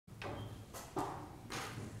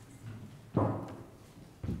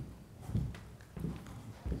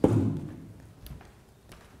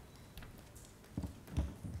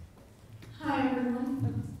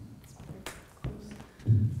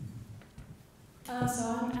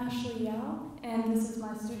So I'm Ashley Yao, and this is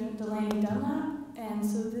my student Delaney Dunlap. And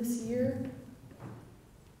so this year,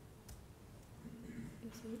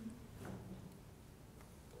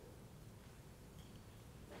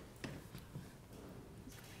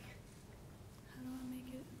 how do I make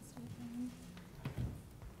it?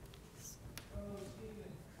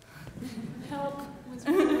 Help.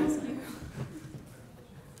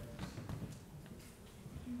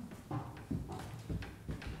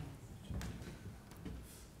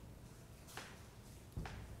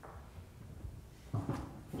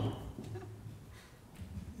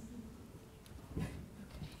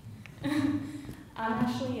 I'm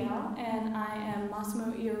Ashley Yao, and I am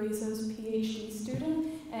Massimo Iorizo's PhD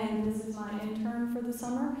student, and this is my intern for the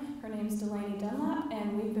summer. Her name is Delaney Dunlap,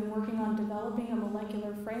 and we've been working on developing a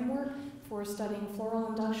molecular framework for studying floral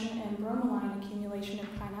induction and bromelain accumulation in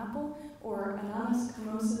pineapple, or Ananas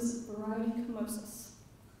camosus variety camosus.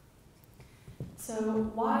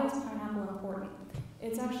 So why is pineapple important?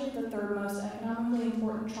 It's actually the third most economically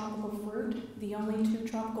important tropical fruit. The only two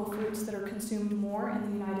tropical fruits that are consumed more in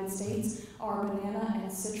the United States are banana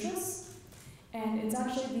and citrus. And it's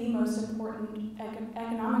actually the most important,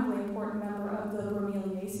 economically important member of the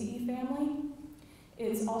Bromelaceae family.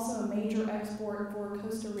 It's also a major export for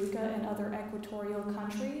Costa Rica and other equatorial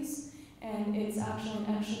countries. And it's actually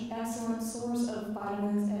an excellent source of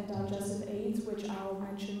vitamins and digestive aids, which I will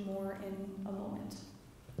mention more in a moment.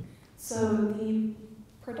 So the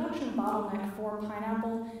production bottleneck for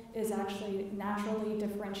pineapple is actually naturally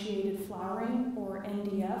differentiated flowering, or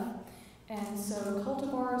NDF. And so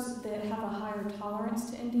cultivars that have a higher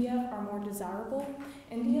tolerance to NDF are more desirable.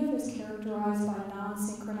 NDF is characterized by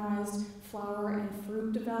non-synchronized flower and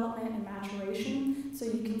fruit development and maturation. So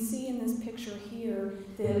you can see in this picture here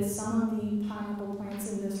that some of the pineapple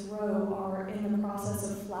plants in this row are in the process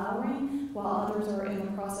of flowering, while others are in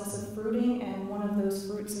the process of fruiting, and one of those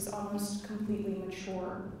fruits is almost completely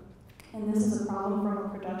mature. And this is a problem from a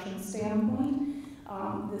production standpoint.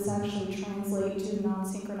 This actually translates to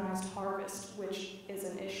non-synchronized harvest, which is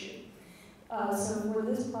an issue. So for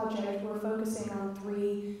this project, we're focusing on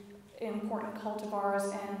three important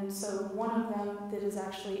cultivars, and so one of them that is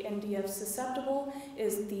actually NDF susceptible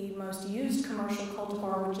is the most used commercial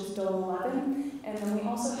cultivar, which is Dole 11, and then we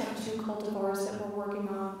also have two cultivars that we're working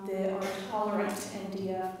on that are tolerant to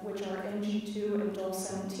NDF, which are MG2 and Dole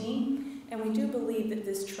 17, and we do believe that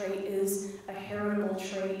this trait is a heritable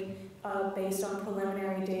trait based on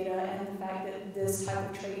preliminary data and the fact that this type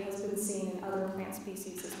of trait has been seen in other plant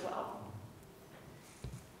species as well.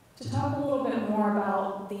 To talk a little bit more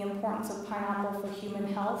about the importance of pineapple for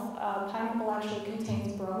human health, pineapple actually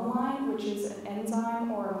contains bromelain, which is an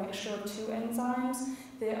enzyme or a mixture of two enzymes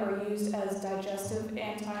that are used as digestive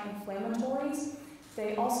anti-inflammatories.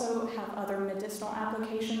 They also have other medicinal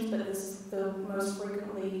applications, but this is the most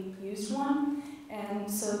frequently used one. And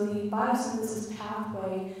so the biosynthesis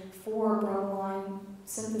pathway for bromelain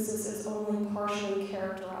synthesis is only partially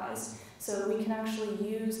characterized. So we can actually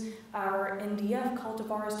use our NDF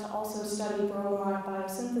cultivars to also study bromelain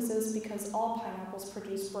biosynthesis because all pineapples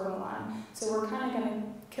produce bromelain. So we're kind of going to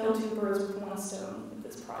kill two birds with one stone with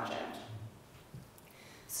this project.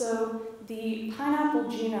 So the pineapple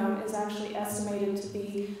genome is actually estimated to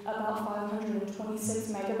be about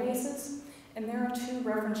 526 megabases, and there are two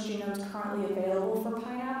reference genomes currently available for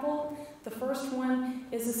pineapple. The first one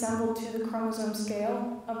is assembled to the chromosome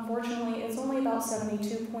scale. Unfortunately, it's only about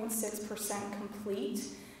 72.6% complete,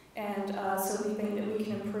 and so we think that we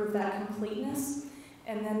can improve that completeness.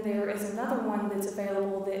 And then there is another one that's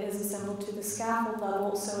available that is assembled to the scaffold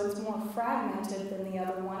level, so it's more fragmented than the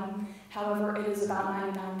other one. However, it is about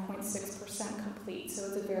 99.6% complete, so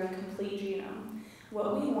it's a very complete genome.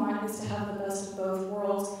 What we want is to have the best of both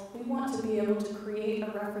worlds. We want to be able to create a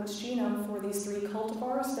reference genome for these three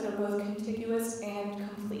cultivars that are both contiguous and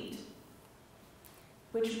complete.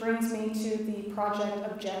 Which brings me to the project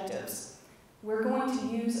objectives. We're going to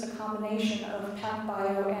use a combination of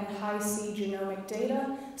PacBio and Hi-C genomic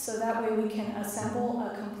data, so that way we can assemble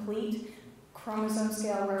a complete chromosome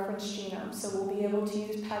scale reference genome. So we'll be able to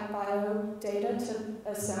use PacBio data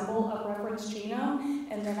to assemble a reference genome,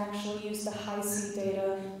 and then actually use the Hi-C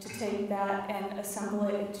data to take that and assemble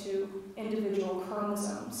it into individual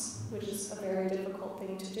chromosomes, which is a very difficult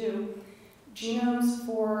thing to do. Genomes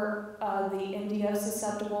for the NDF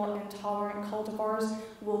susceptible and tolerant cultivars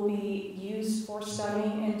will be used for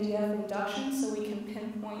studying NDF induction, so we can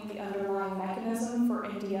pinpoint the underlying mechanism for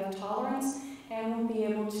NDF tolerance, and we'll be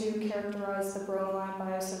able to characterize the bromelain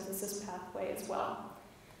biosynthesis pathway as well.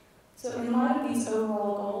 So in light of these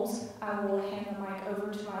overall goals, I will hand the mic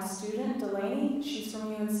over to my student, Delaney. She's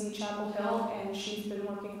from UNC Chapel Hill, and she's been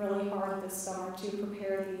working really hard this summer to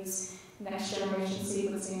prepare these next generation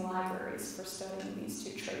sequencing libraries for studying these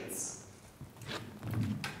two traits.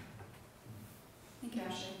 Thank you,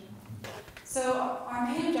 Ashley. So our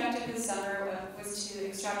main objective this summer was to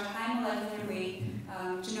extract high molecular weight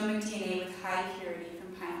genomic DNA with high purity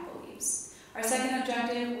from pineapple leaves. Our second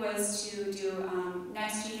objective was to do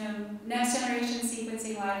next generation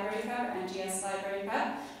sequencing library prep, or NGS library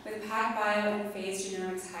prep, with PacBio and phased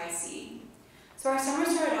genomics high C. So our summer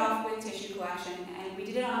started off with tissue collection, and we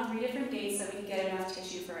did it on 3 different dates so we could get enough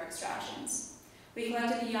tissue for extractions. We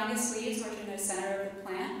collected the youngest leaves, which are in the center of the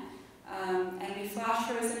plant, and we flash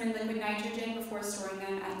froze them in liquid nitrogen before storing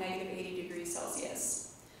them at -80°C.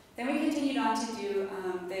 Then we continued on to do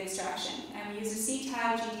the extraction, and we used a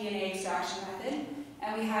C-tab gDNA extraction method,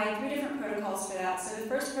 and we had 3 different protocols for that. So the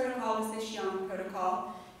first protocol was the Xiong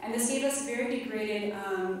protocol, and this gave us very degraded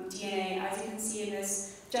DNA, as you can see in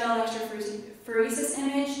this gel electrophoresis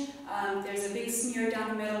image. There's a big smear down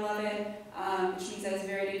the middle of it, which means that it's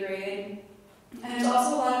very degraded. And there's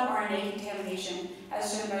also a lot of RNA contamination,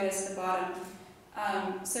 as shown by this at the bottom.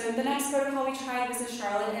 So the next protocol we tried was the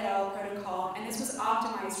Charlotte et al. Protocol, and this was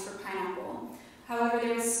optimized for pineapple. However,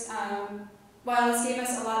 there was, while this gave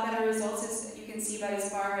us a lot better results, as you can see by this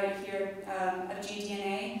bar right here of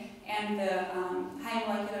gDNA and the high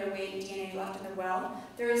molecular weight DNA left in the well,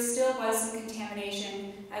 there still was some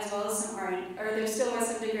contamination as well as some RNA, or there still was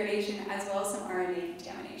some degradation as well as some RNA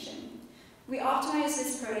contamination. We optimized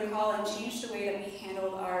this protocol and changed the way that we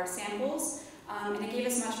handled our samples, and it gave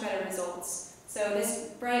us much better results. So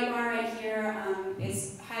this bright bar right here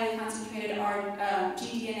is highly concentrated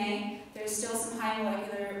gDNA. There's still some high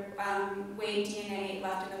molecular weight DNA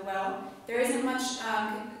left in the well. There isn't much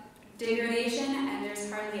degradation, and there's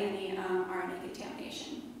hardly any RNA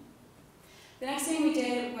contamination. The next thing we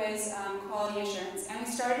did was quality assurance, and we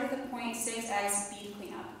started with a 0.6x bead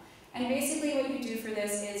cleanup. And basically what you do for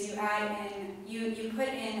this is you add in, you put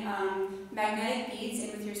in magnetic beads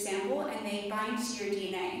in with your sample, and they bind to your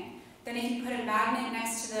DNA. Then if you put a magnet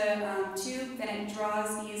next to the tube, then it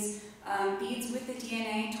draws these beads with the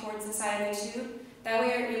DNA towards the side of the tube. That way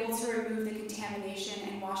you're able to remove the contamination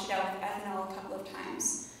and wash it out with ethanol a couple of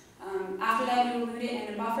times. After that, you elute it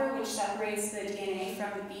in a buffer, which separates the DNA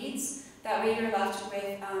from the beads. That way you're left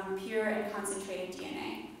with pure and concentrated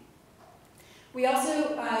DNA. We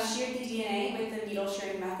also sheared the DNA with the needle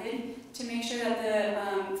shearing method to make sure that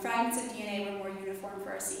the fragments of DNA were more uniform for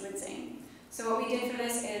our sequencing. So what we did for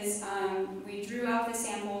this is we drew out the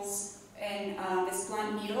samples in this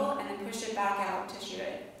blunt needle and then pushed it back out to shear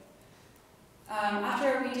it.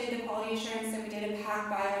 After we did the quality assurance, then we did a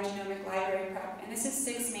PacBio genomic library prep, and this is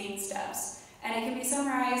 6 main steps. And it can be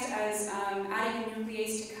summarized as adding a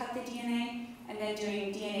nuclease to cut the DNA, and then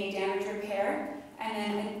doing DNA damage repair, and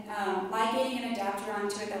then ligating an adapter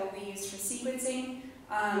onto it that will be used for sequencing,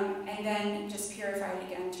 and then just purify it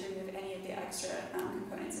again to remove any of the extra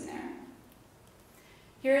components in there.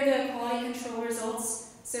 Here are the quality control results.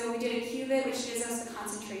 So we did a qubit, which gives us the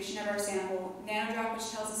concentration of our sample, nanodrop,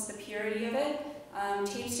 which tells us the purity of it,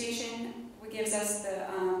 tape station, which gives us the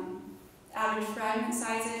average fragment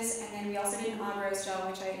sizes, and then we also did an agarose gel,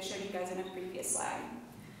 which I showed you guys in a previous slide.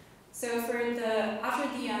 So for after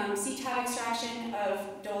the C-tab extraction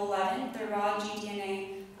of DOL11, the raw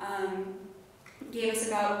gDNA gave us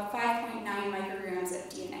about 5.9 micrograms of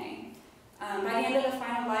DNA. By the end of the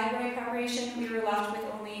final library preparation, we were left with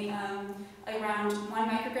only around 1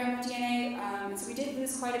 microgram of DNA, so we did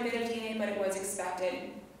lose quite a bit of DNA, but it was expected.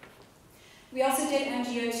 We also did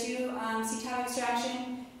MgO2 C-tab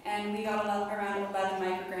extraction, and we got around 11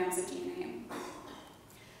 micrograms of DNA.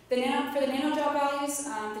 For the nanodrop values,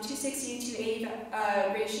 the 260 to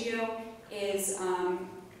 280 ratio is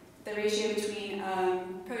the ratio between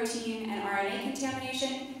protein and RNA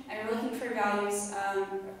contamination, and we're looking for values of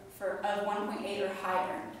 1.8 or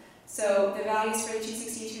higher. So the values for the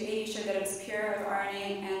 260 to 280 show that it was pure of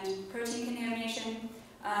RNA and protein contamination.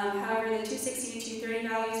 However, the 260 to 230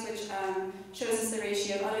 values, which shows us the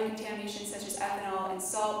ratio of other contaminations such as ethanol and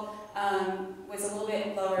salt, was a little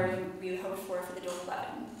bit lower than we hoped for the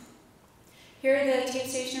DOL11. Here are the tape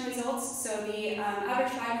station results. So the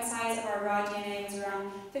average fragment size of our raw DNA was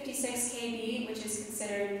around 56 kb, which is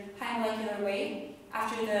considered high molecular weight.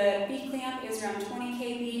 After the bead clamp, it was around 20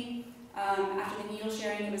 kb. After the needle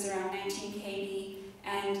sharing, it was around 19 kb.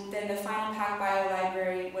 And then the final PacBio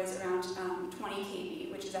library was around 20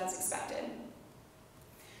 kb, which is as expected.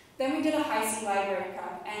 Then we did a high-C library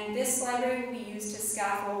prep, and this library will be used to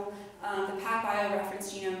scaffold the PacBio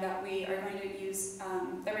reference genome that we are going to use,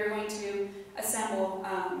 that we're going to assemble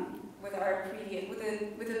with our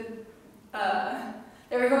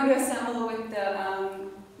that we're going to assemble with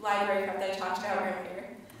the library prep that I talked about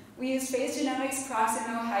earlier. We used Phase Genomics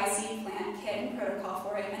Proximo High-C plant kit and protocol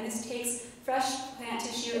for it, and this takes fresh plant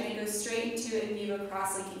tissue and it goes straight into in vivo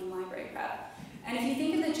cross-linking library prep. And if you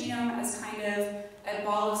think of the genome as kind of a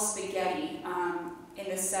ball of spaghetti in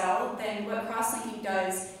the cell, then what cross-linking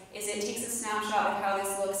does is it takes a snapshot of how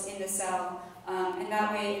this looks in the cell, and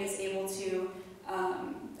that way it is able to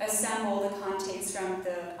assemble the contigs from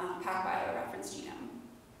the PacBio reference genome.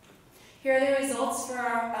 Here are the results for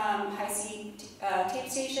our high-C tape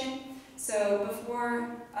station. So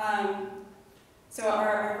before,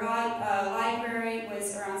 our raw library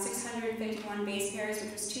was around 651 base pairs,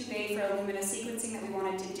 which was too big for Illumina sequencing that we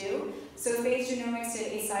wanted to do. So Phase Genomics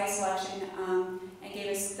did a size selection and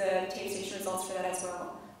gave us the tape station results for that as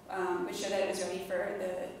well, which showed that it was ready for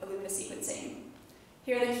the Illumina sequencing.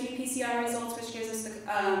 Here are the qPCR results, which gives us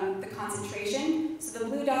the concentration. So the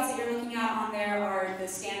blue dots that you're looking at on there are the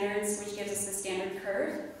standards, which gives us the standard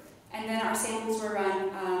curve. And then our samples were run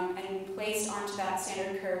and placed onto that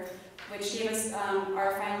standard curve, which gave us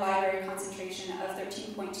our final library concentration of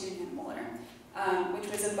 13.2 nanomolar, which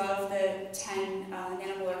was above the 10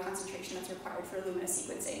 nanomolar concentration that's required for Illumina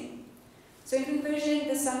sequencing. So in conclusion,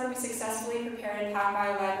 this summer we successfully prepared a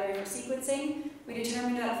PacBio library for sequencing. We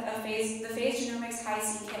determined that the Phase Genomics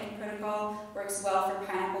High-C kit and protocol works well for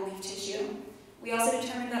pineapple leaf tissue. We also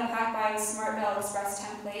determined that PacBio's SmartBell Express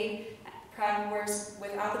template prep works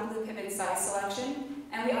without the blue pivot size selection,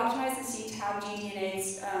 and we optimized the C-Tab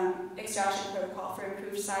gDNA's extraction protocol for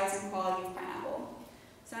improved size and quality of pineapple.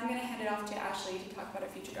 So I'm going to hand it off to Ashley to talk about our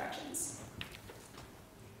future directions.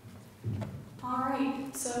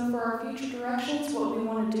 Alright, so for our future directions, what we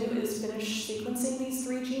want to do is finish sequencing these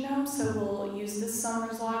 3 genomes. So we'll use this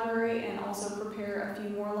summer's library and also prepare a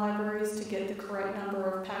few more libraries to get the correct number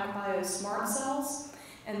of PacBio smart cells.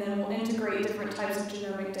 And then we'll integrate different types of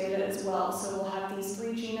genomic data as well. So we'll have these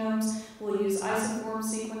 3 genomes. We'll use isoform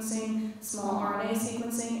sequencing, small RNA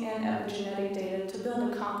sequencing, and epigenetic data to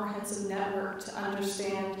build a comprehensive network to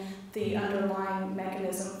understand the underlying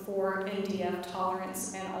mechanism for NDF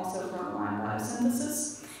tolerance and also Bromelain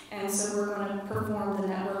biosynthesis. And so we're going to perform the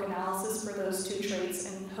network analysis for those 2 traits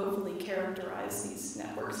and hopefully characterize these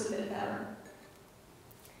networks a bit better.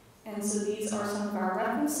 And so these are some of our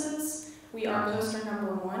references. We are poster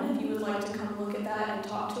number 1 if you would like to come look at that and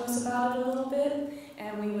talk to us about it a little bit.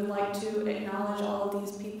 And we would like to acknowledge all of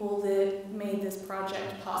these people that made this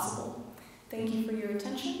project possible. Thank you for your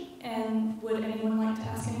attention, and would anyone like to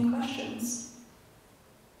ask any questions?